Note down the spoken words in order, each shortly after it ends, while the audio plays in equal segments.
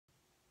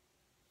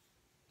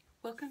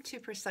Welcome to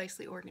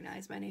Precisely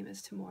Organized. My name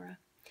is Tamora.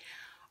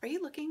 Are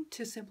you looking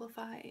to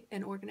simplify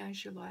and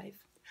organize your life?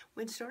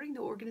 When starting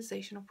the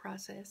organizational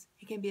process,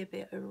 it can be a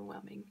bit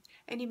overwhelming,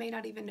 and you may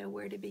not even know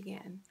where to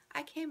begin.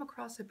 I came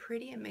across a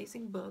pretty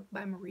amazing book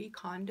by Marie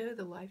Kondo,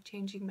 The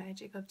Life-Changing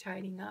Magic of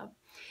Tidying Up,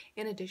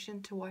 in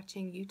addition to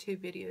watching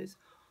YouTube videos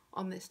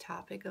on this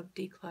topic of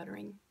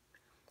decluttering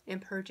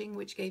and purging,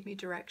 which gave me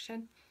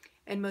direction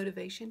and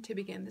motivation to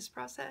begin this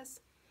process.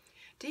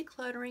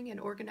 Decluttering and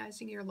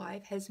organizing your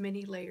life has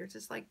many layers.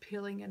 It's like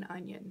peeling an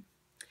onion.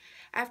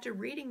 After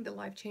reading The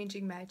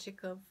Life-Changing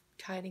Magic of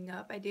Tidying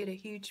Up, I did a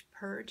huge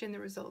purge and the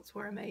results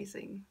were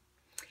amazing.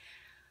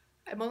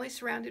 I'm only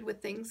surrounded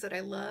with things that I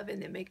love and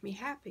that make me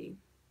happy.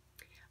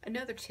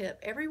 Another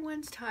tip,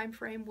 everyone's time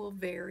frame will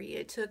vary.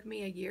 It took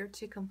me a year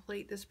to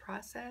complete this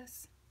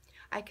process.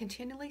 I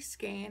continually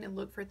scan and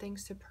look for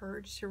things to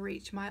purge to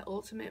reach my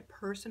ultimate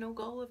personal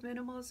goal of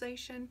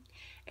minimalization.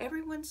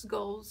 Everyone's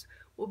goals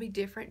will be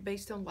different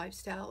based on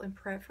lifestyle and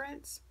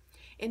preference.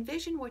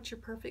 Envision what your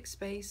perfect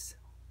space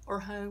or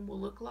home will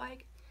look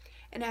like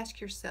and ask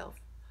yourself,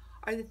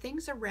 are the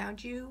things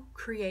around you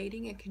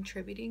creating and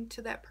contributing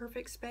to that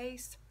perfect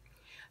space?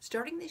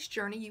 Starting this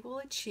journey, you will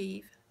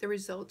achieve the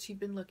results you've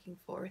been looking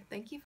for. Thank you.